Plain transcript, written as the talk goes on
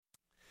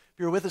If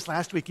you were with us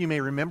last week, you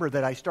may remember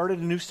that I started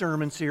a new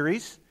sermon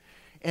series,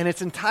 and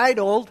it's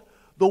entitled,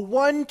 The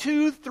 1,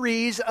 2,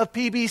 3s of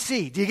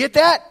PBC. Do you get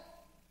that?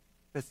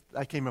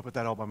 I came up with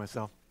that all by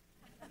myself.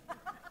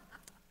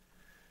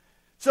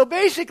 So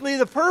basically,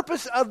 the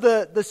purpose of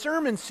the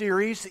sermon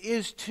series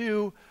is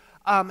to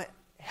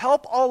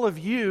help all of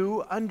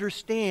you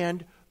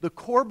understand the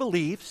core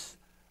beliefs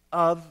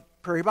of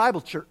Prairie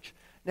Bible Church.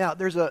 Now,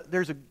 there's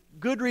a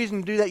good reason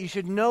to do that. You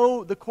should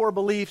know the core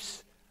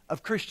beliefs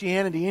of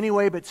Christianity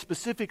anyway, but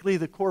specifically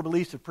the core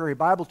beliefs of Prairie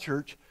Bible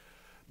Church,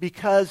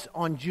 because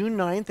on June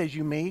 9th, as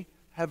you may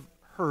have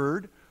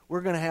heard, we're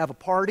going to have a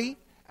party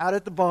out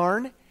at the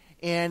barn,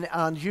 and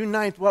on June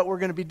 9th, what we're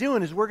going to be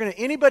doing is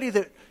anybody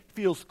that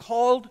feels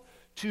called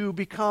to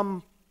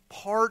become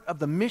part of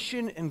the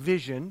mission and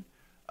vision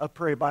of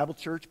Prairie Bible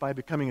Church by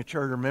becoming a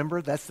charter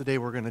member, that's the day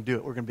we're going to do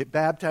it. We're going to be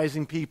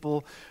baptizing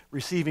people,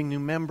 receiving new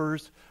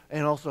members,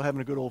 and also having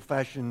a good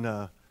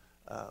old-fashioned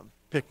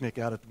picnic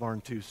out at the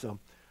barn too. So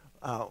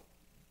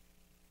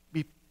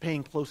be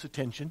paying close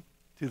attention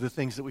to the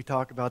things that we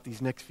talk about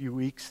these next few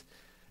weeks,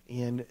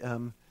 and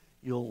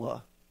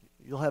you'll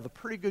have a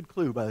pretty good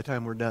clue by the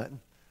time we're done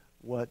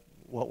what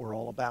we're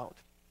all about.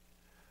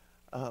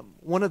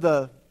 One of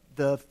the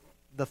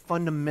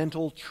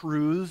fundamental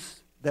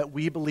truths that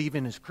we believe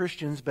in as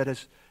Christians, but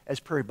as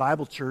Prairie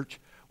Bible Church,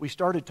 we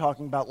started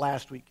talking about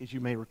last week, as you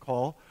may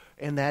recall,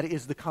 and that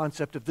is the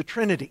concept of the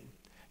Trinity.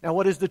 Now,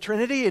 what is the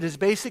Trinity? It is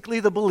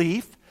basically the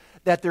belief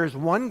that there's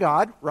one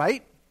God,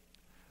 right?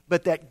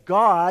 But that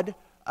God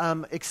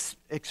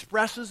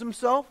expresses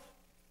himself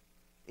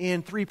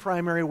in three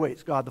primary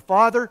ways: God the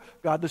Father,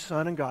 God the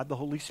Son, and God the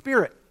Holy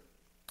Spirit.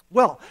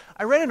 Well,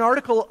 I read an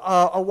article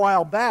a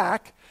while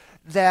back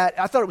that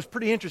I thought it was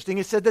pretty interesting.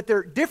 It said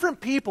that different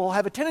people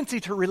have a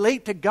tendency to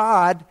relate to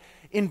God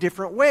in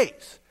different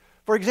ways.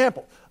 For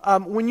example,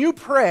 when you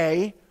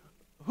pray,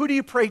 who do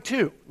you pray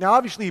to? Now,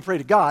 obviously you pray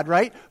to God,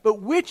 right?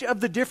 But which of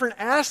the different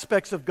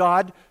aspects of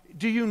God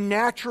do you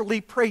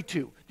naturally pray to?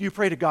 Do you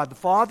pray to God the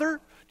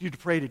Father? Do you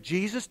pray to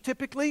Jesus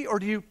typically? Or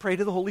do you pray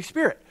to the Holy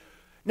Spirit?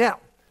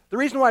 Now, the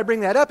reason why I bring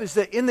that up is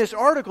that in this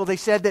article they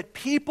said that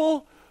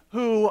people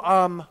who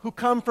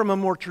come from a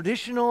more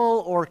traditional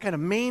or kind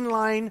of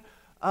mainline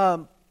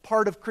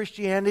part of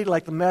Christianity,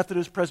 like the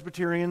Methodists,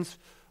 Presbyterians,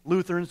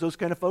 Lutherans, those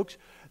kind of folks,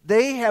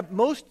 they have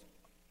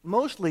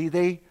mostly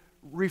they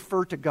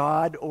refer to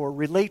God or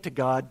relate to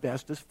God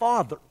best as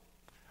Father.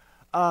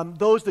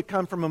 Those that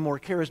come from a more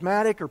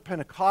charismatic or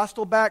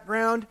Pentecostal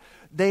background,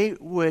 they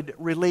would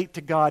relate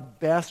to God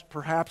best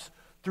perhaps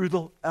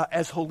through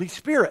as Holy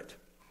Spirit.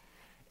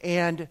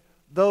 And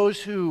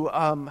those who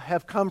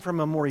have come from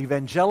a more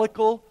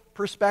evangelical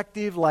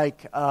perspective,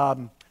 like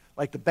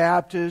the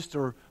Baptist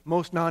or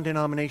most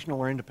non-denominational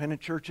or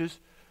independent churches,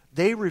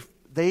 they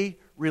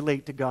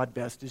relate to God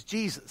best as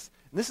Jesus.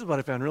 And this is what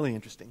I found really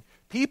interesting.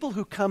 People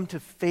who come to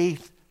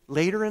faith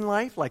later in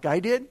life, like I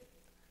did,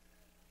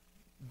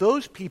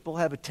 those people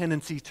have a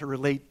tendency to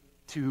relate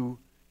to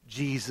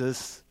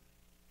Jesus,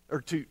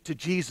 or to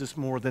Jesus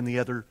more than the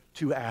other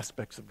two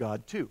aspects of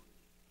God too.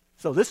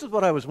 So this is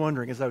what I was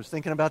wondering as I was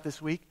thinking about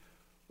this week.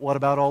 What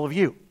about all of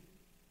you?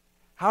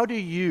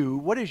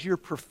 What is your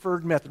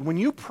preferred method? When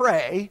you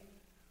pray,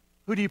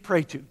 who do you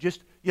pray to?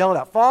 Just yell it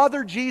out.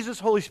 Father, Jesus,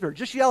 Holy Spirit.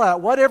 Just yell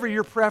out whatever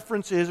your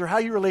preference is or how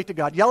you relate to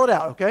God. Yell it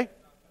out, okay?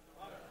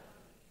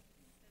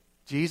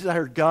 Jesus, I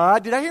heard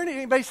God. Did I hear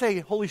anybody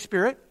say Holy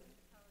Spirit?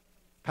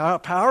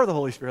 Power of the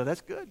Holy Spirit.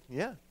 That's good,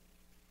 yeah.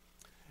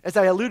 As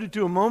I alluded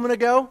to a moment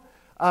ago,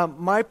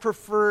 my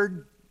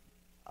preferred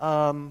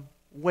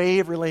way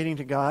of relating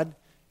to God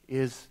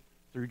is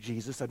through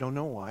Jesus. I don't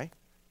know why,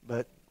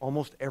 but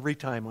almost every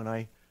time when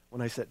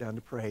I sit down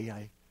to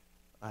pray,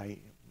 I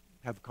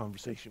have a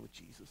conversation with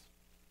Jesus.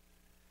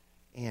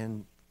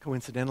 And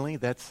coincidentally,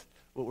 that's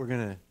who we're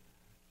going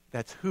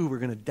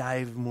to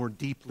dive more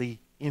deeply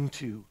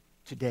into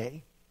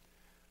today.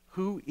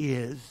 Who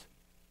is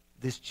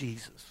this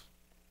Jesus?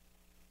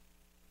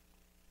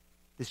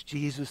 This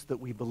Jesus that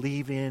we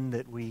believe in,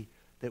 that we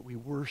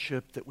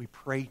worship, that we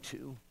pray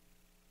to.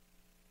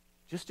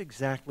 Just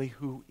exactly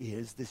who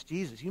is this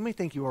Jesus? You may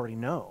think you already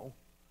know,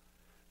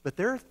 but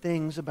there are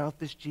things about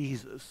this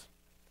Jesus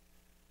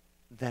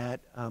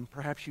that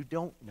perhaps you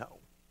don't know,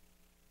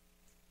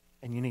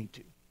 and you need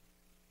to.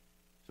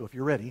 So if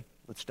you're ready,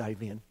 let's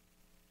dive in.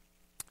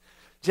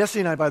 Jesse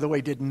and I, by the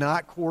way, did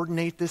not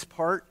coordinate this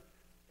part,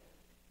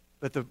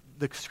 but the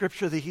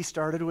scripture that he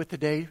started with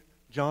today,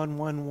 John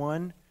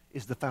 1:1,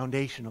 is the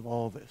foundation of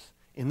all this.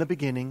 In the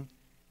beginning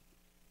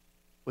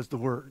was the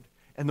Word,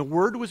 and the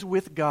Word was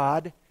with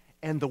God,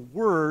 and the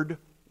Word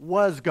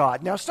was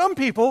God. Now, some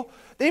people,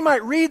 they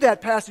might read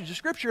that passage of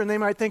Scripture and they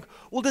might think,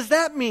 well, does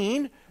that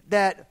mean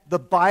that the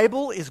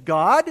Bible is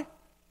God?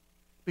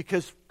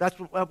 Because that's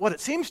what it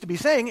seems to be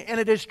saying, and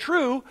it is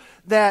true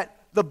that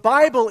the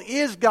Bible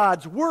is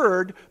God's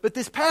Word, but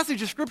this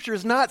passage of Scripture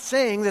is not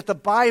saying that the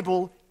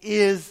Bible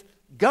is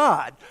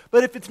God.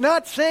 But if it's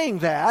not saying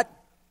that,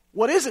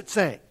 what is it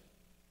saying?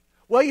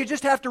 Well, you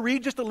just have to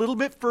read just a little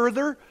bit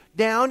further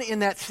down in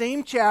that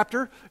same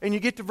chapter, and you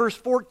get to verse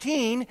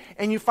 14,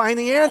 and you find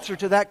the answer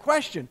to that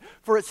question.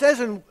 For it says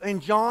in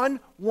John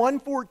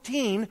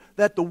 1:14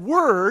 that the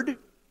Word,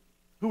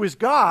 who is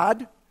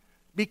God,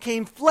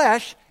 became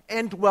flesh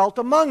and dwelt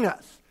among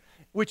us.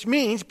 Which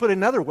means, put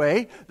another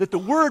way, that the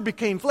Word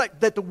became flesh,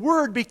 that the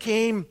Word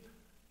became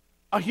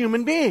a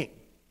human being.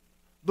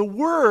 The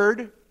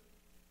Word,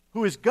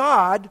 who is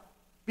God,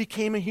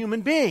 became a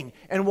human being.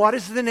 And what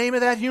is the name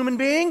of that human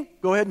being?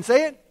 Go ahead and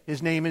say it.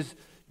 His name is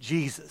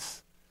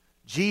Jesus.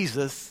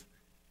 Jesus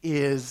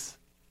is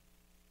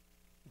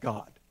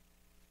God.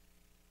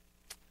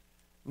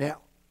 Now,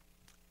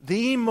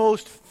 the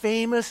most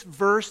famous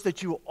verse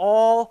that you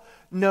all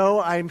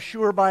know, I'm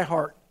sure by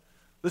heart.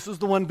 This is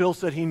the one Bill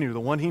said he knew, the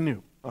one he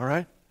knew, all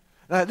right?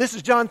 This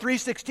is John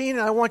 3:16,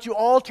 and I want you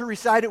all to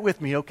recite it with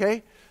me,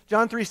 okay?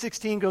 John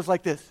 3:16 goes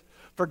like this.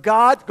 For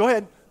God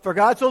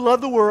so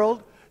loved the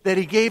world that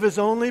he gave his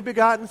only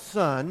begotten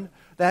Son,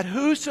 that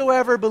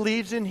whosoever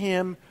believes in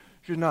him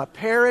should not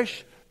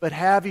perish, but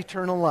have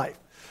eternal life.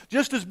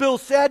 Just as Bill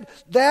said,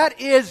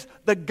 that is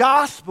the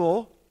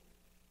gospel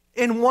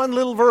in one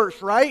little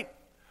verse, right?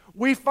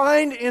 We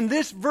find in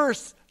this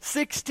verse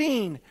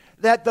 16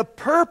 that the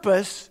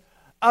purpose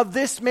of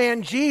this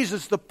man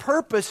Jesus, the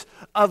purpose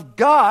of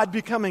God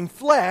becoming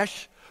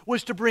flesh,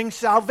 was to bring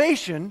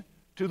salvation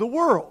to the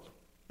world.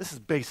 This is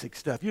basic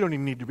stuff. You don't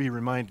even need to be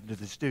reminded of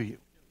this, do you?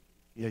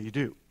 Yeah, you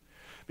do.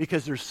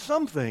 Because there's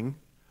something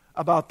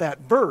about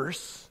that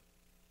verse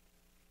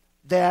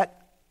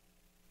that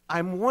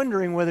I'm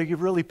wondering whether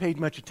you've really paid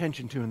much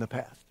attention to in the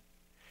past.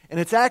 And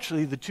it's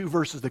actually the two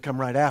verses that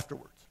come right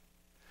afterwards.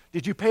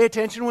 Did you pay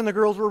attention when the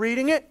girls were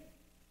reading it?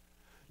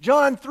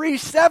 John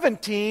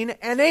 3:17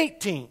 and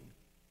 18.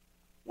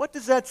 What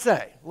does that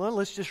say? Well,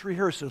 let's just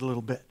rehearse it a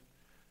little bit.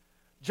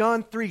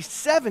 John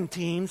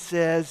 3:17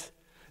 says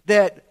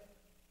that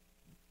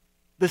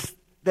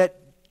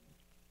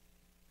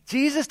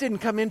Jesus didn't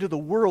come into the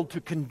world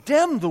to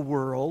condemn the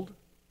world,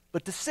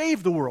 but to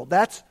save the world.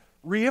 That's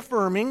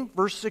reaffirming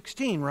verse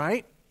 16,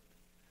 right?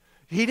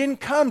 He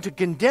didn't come to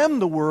condemn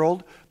the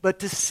world, but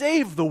to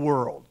save the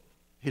world.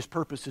 His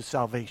purpose is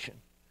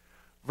salvation.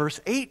 Verse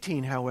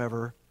 18,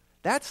 however,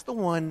 that's the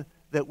one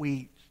that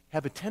we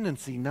have a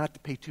tendency not to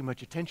pay too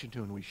much attention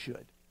to, and we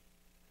should.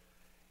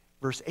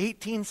 Verse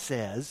 18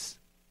 says,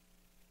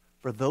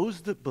 for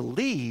those that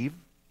believe,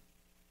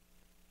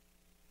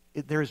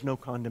 there is no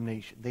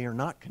condemnation. They are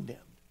not condemned.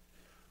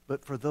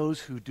 But for those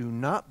who do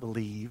not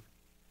believe,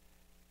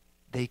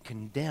 they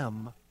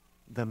condemn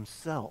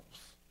themselves.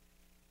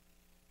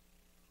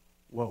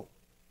 Whoa.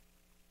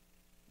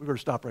 We better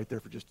stop right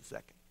there for just a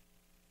second.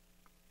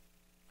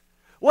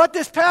 What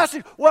this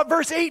passage, what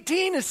verse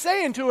 18 is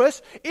saying to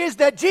us is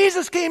that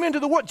Jesus came into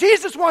the world.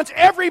 Jesus wants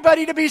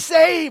everybody to be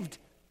saved.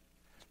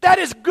 That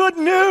is good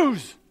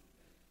news.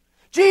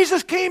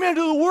 Jesus came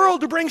into the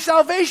world to bring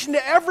salvation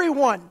to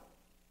everyone.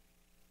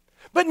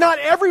 But not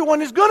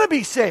everyone is going to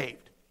be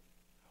saved.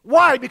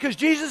 Why? Because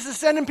Jesus is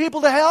sending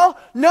people to hell?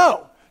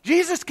 No.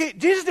 Jesus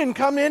didn't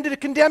come in to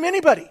condemn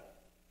anybody.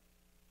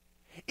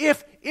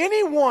 If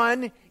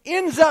anyone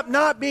ends up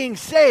not being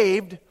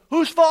saved,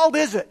 whose fault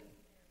is it?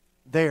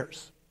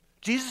 Theirs.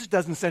 Jesus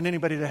doesn't send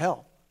anybody to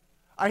hell.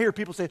 I hear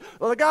people say,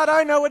 well, the God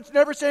I know would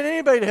never send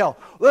anybody to hell.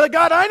 Well, the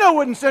God I know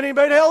wouldn't send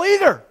anybody to hell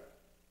either.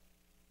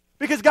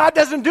 Because God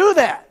doesn't do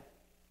that.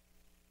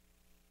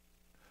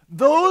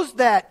 Those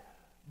that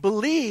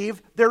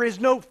believe,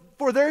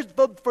 for those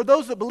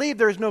that believe,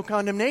 there is no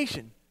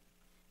condemnation.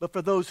 But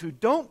for those who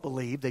don't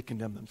believe, they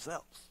condemn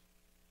themselves.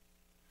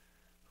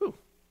 Whew.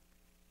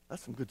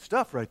 That's some good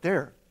stuff right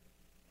there.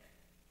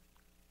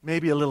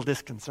 Maybe a little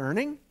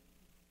disconcerting,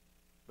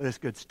 but it's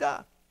good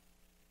stuff.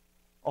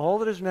 All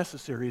that is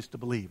necessary is to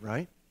believe,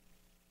 right?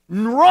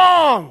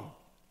 Wrong!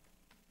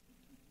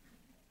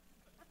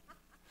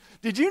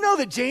 Did you know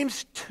that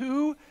James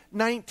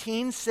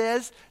 2:19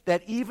 says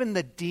that even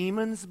the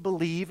demons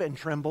believe and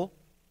tremble?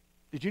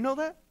 Did you know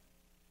that?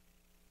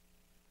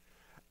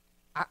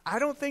 I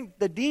don't think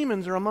the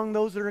demons are among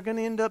those that are going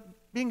to end up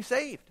being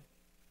saved.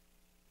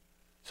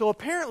 So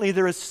apparently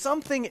there is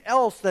something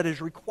else that is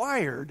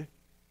required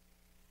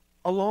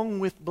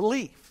along with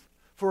belief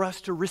for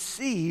us to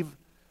receive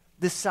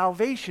this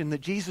salvation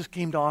that Jesus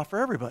came to offer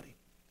everybody.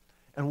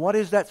 And what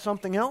is that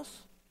something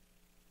else?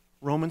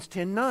 Romans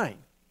 10:9.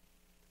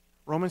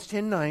 Romans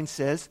 10:9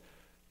 says,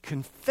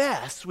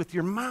 confess with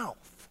your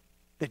mouth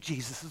that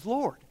Jesus is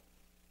Lord.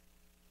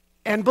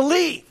 And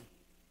believe.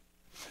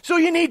 So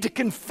you need to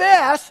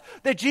confess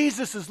that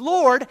Jesus is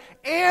Lord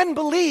and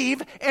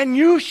believe, and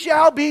you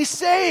shall be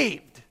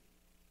saved.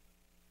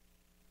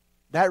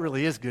 That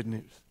really is good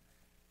news.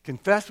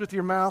 Confess with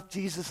your mouth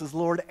Jesus is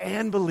Lord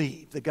and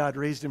believe that God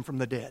raised him from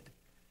the dead,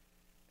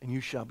 and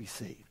you shall be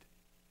saved.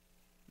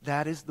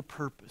 That is the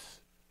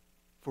purpose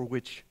for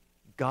which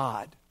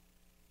God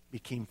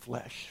became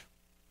flesh,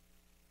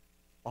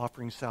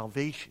 offering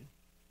salvation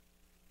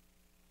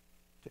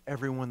to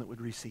everyone that would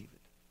receive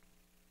it.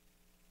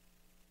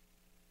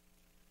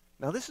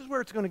 Now, this is where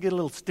it's going to get a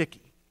little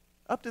sticky.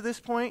 Up to this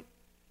point,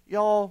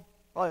 y'all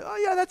Oh,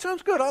 yeah, that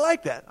sounds good. I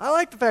like that. I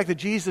like the fact that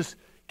Jesus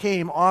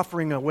came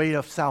offering a way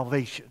of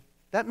salvation.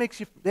 That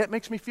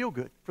makes me feel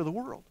good for the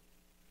world.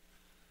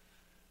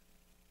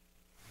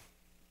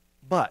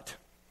 But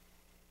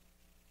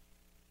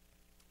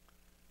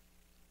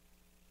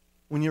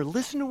when you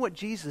listen to what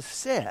Jesus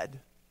said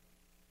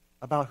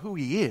about who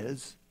he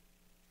is,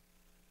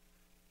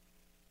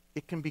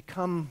 it can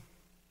become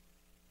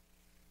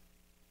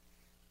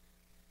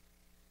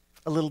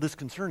a little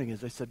disconcerting,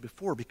 as I said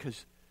before,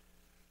 because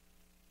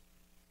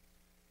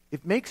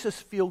it makes us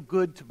feel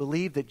good to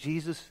believe that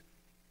Jesus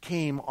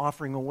came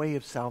offering a way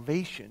of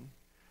salvation,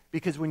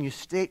 because when you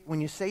say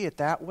it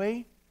that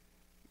way,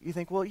 you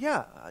think, well,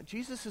 yeah,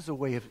 Jesus is a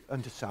way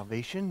unto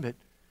salvation, but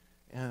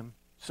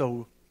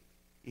so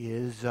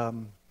is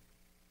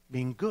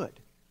being good.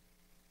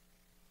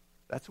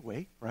 That's a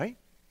way, right?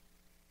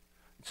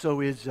 So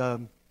is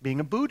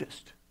being a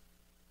Buddhist,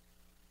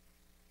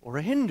 or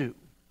a Hindu,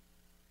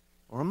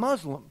 or a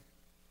Muslim,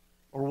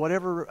 or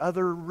whatever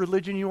other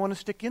religion you want to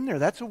stick in there.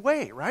 That's a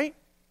way, right?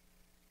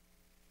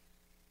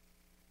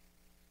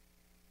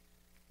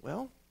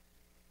 Well,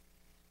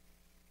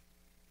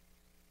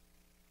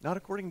 not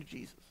according to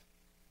Jesus.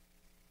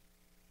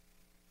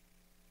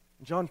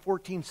 In John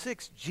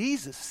 14:6,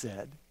 Jesus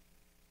said,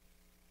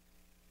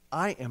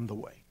 I am the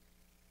way,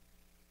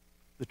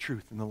 the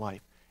truth, and the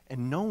life.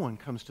 And no one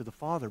comes to the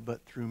Father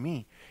but through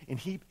me.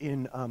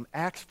 In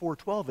Acts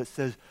 4:12 it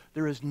says,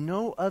 there is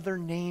no other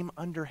name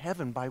under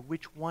heaven by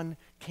which one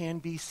can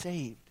be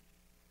saved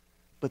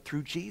but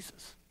through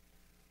Jesus.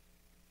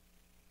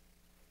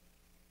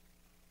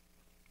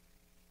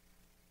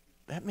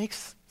 That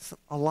makes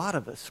a lot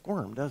of us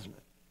squirm, doesn't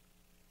it?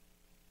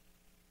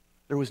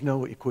 There was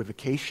no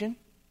equivocation,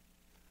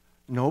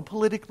 no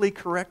politically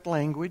correct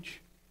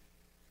language.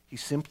 He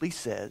simply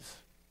says,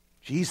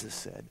 Jesus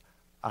said,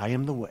 I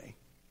am the way,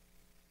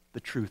 the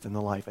truth, and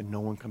the life, and no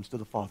one comes to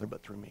the Father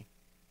but through me.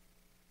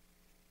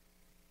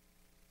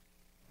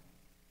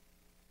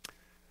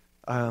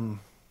 I've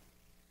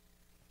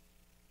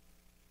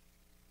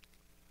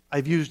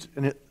used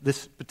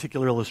this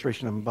particular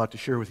illustration I'm about to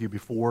share with you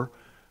before,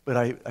 but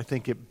I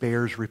think it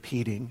bears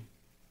repeating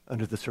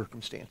under the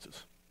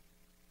circumstances.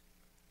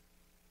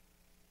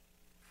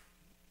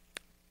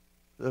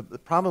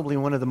 Probably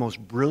one of the most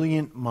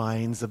brilliant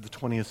minds of the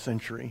 20th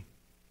century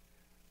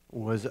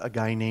was a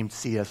guy named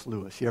C.S.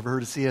 Lewis. You ever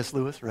heard of C.S.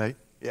 Lewis, right?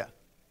 Yeah.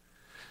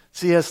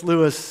 C.S.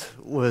 Lewis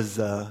was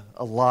a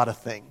lot of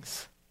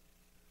things.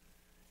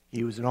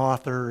 He was an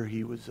author.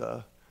 He was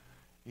a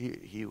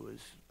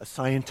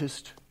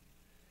scientist.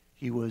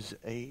 He was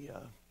a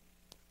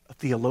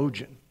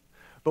theologian.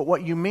 But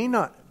what you may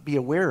not be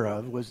aware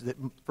of was that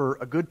for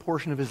a good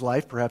portion of his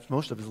life, perhaps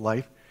most of his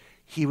life,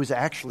 he was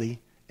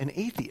actually an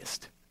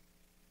atheist.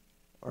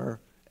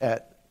 Or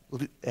at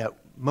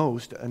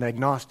most, an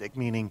agnostic,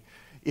 meaning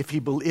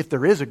if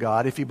there is a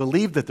God, if he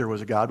believed that there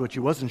was a God, which he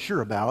wasn't sure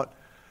about,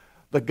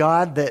 the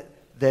God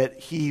that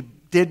he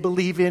did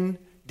believe in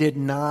did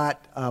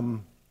not,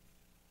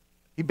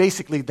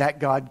 that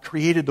God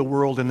created the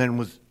world and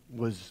then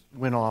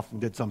went off and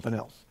did something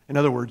else. In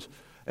other words,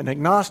 an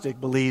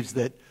agnostic believes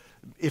that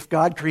if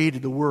God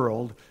created the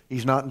world,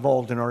 he's not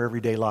involved in our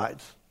everyday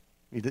lives.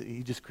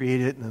 He just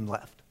created it and then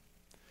left.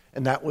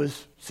 And that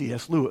was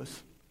C.S.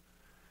 Lewis.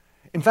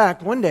 In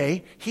fact, one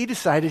day, he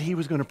decided he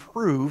was going to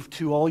prove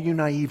to all you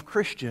naive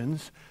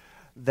Christians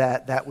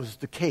that that was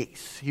the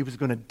case. He was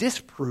going to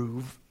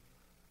disprove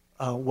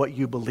what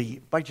you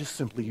believe by just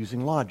simply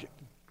using logic.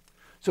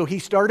 So he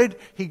started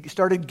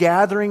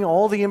gathering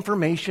all the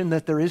information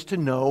that there is to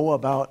know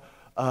about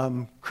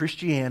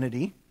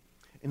Christianity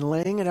and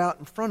laying it out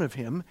in front of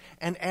him.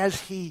 And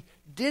as he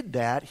did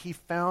that, he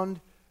found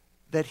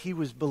that he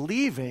was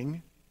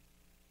believing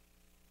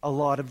a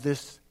lot of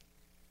this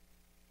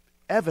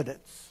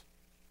evidence.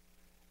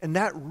 And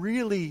that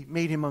really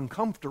made him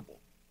uncomfortable.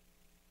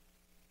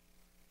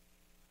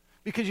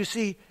 Because you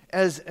see,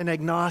 as an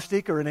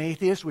agnostic or an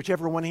atheist,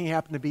 whichever one he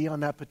happened to be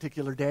on that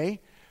particular day,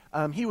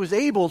 he was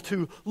able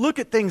to look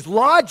at things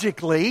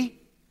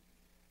logically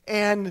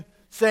and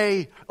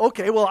say,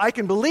 okay, well, I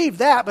can believe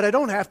that, but I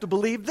don't have to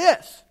believe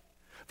this.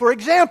 For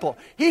example,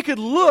 he could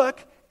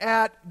look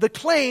at the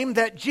claim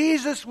that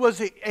Jesus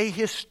was a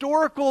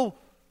historical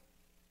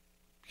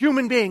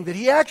human being, that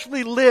he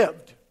actually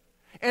lived.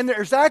 And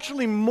there's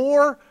actually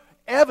more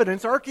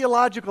evidence,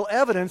 archaeological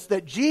evidence,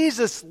 that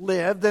Jesus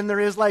lived than there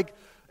is like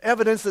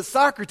evidence that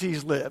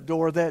Socrates lived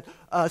or that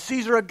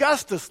Caesar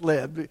Augustus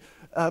lived.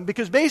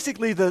 Because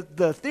basically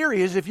the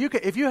theory is if you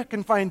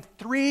can find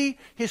 3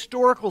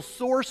 historical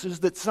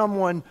sources that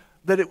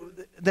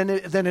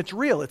then it's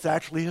real. It's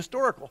actually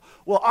historical.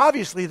 Well,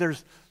 obviously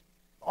there's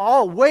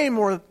way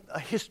more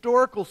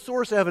historical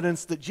source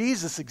evidence that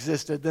Jesus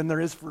existed than there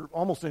is for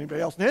almost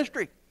anybody else in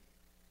history.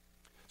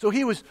 So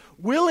he was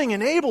willing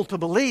and able to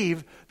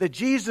believe that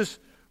Jesus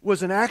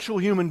was an actual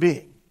human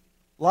being.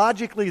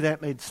 Logically,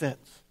 that made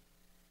sense.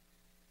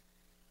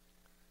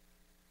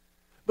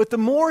 But the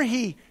more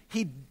he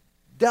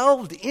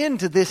delved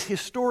into this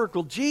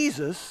historical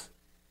Jesus,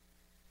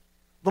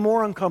 the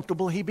more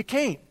uncomfortable he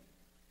became.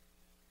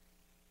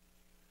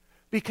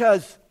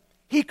 because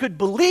he could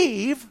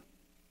believe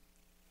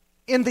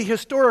in the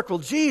historical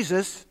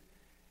Jesus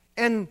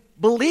and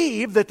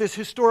believe that this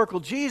historical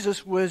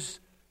Jesus was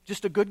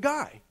just a good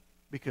guy,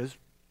 because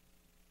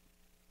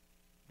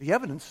the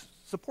evidence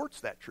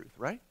supports that truth,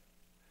 right?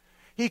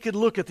 He could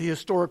look at the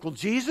historical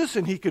Jesus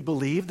and he could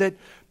believe that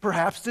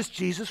perhaps this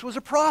Jesus was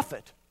a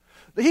prophet.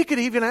 He could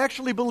even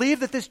actually believe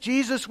that this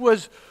Jesus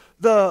was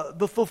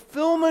the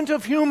fulfillment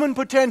of human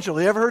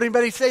potential. You ever heard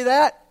anybody say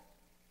that?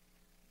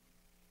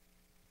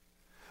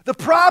 The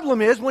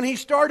problem is when he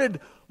started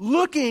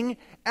looking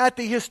at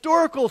the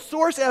historical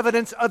source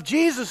evidence of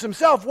Jesus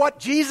himself, what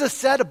Jesus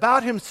said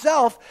about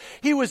himself,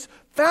 he was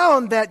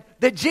found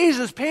that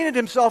Jesus painted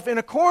himself in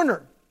a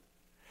corner.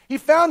 He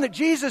found that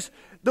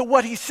that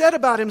what he said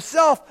about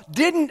himself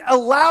didn't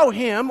allow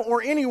him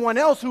or anyone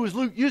else who was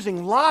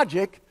using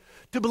logic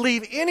to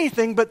believe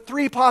anything but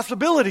three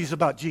possibilities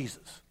about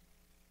Jesus.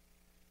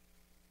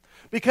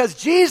 Because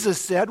Jesus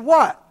said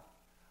what?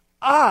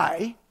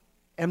 I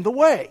am the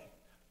way,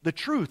 the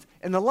truth,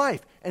 and the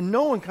life, and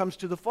no one comes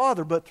to the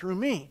Father but through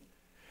me.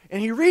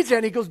 And he reads that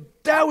and he goes,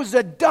 that was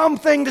a dumb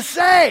thing to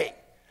say.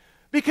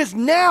 Because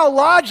now,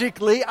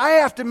 logically, I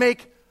have to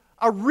make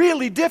a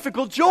really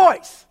difficult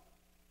choice.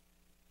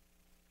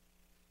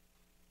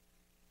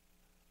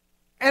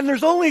 And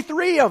there's only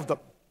three of them.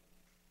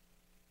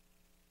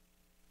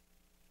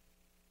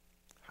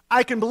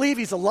 I can believe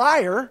he's a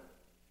liar,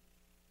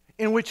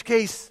 in which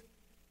case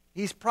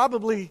he's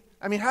probably,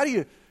 how do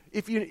you,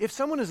 if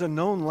someone is a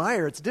known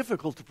liar, it's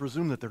difficult to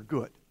presume that they're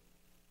good.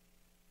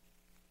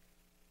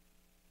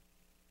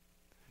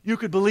 You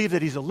could believe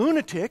that he's a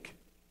lunatic,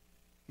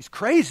 he's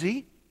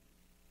crazy,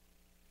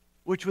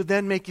 which would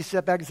then make you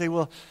step back and say,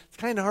 well, it's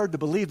kind of hard to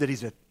believe that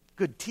he's a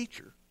good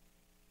teacher.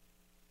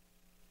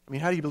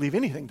 How do you believe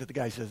anything that the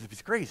guy says if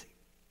he's crazy?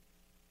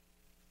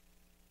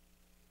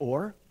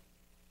 Or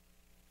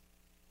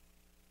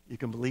you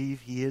can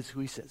believe he is who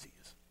he says he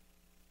is.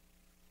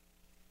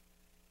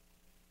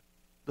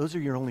 Those are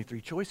your only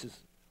three choices,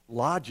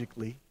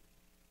 logically,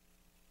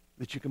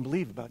 that you can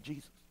believe about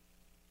Jesus.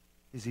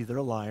 He's either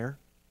a liar,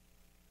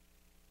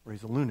 or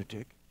he's a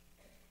lunatic,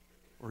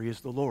 or he is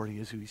the Lord. He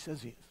is who he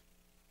says he is.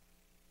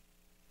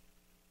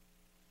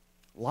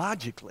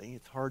 Logically,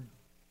 it's hard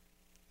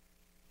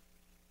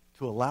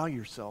to allow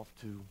yourself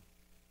to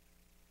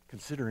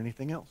consider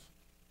anything else.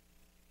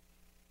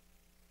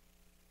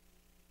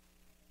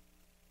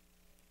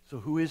 So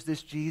who is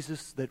this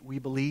Jesus that we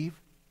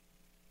believe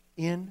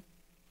in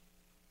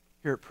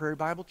here at Prairie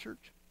Bible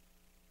Church?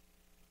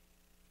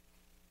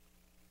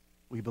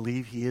 We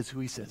believe he is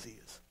who he says he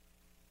is.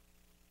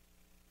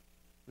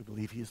 We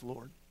believe he is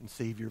Lord and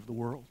Savior of the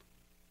world.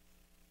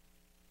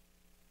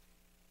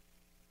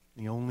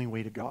 The only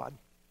way to God.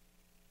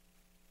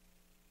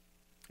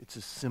 It's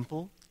as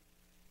simple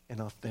and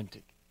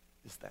authentic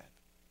as that.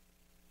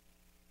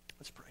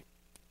 Let's pray.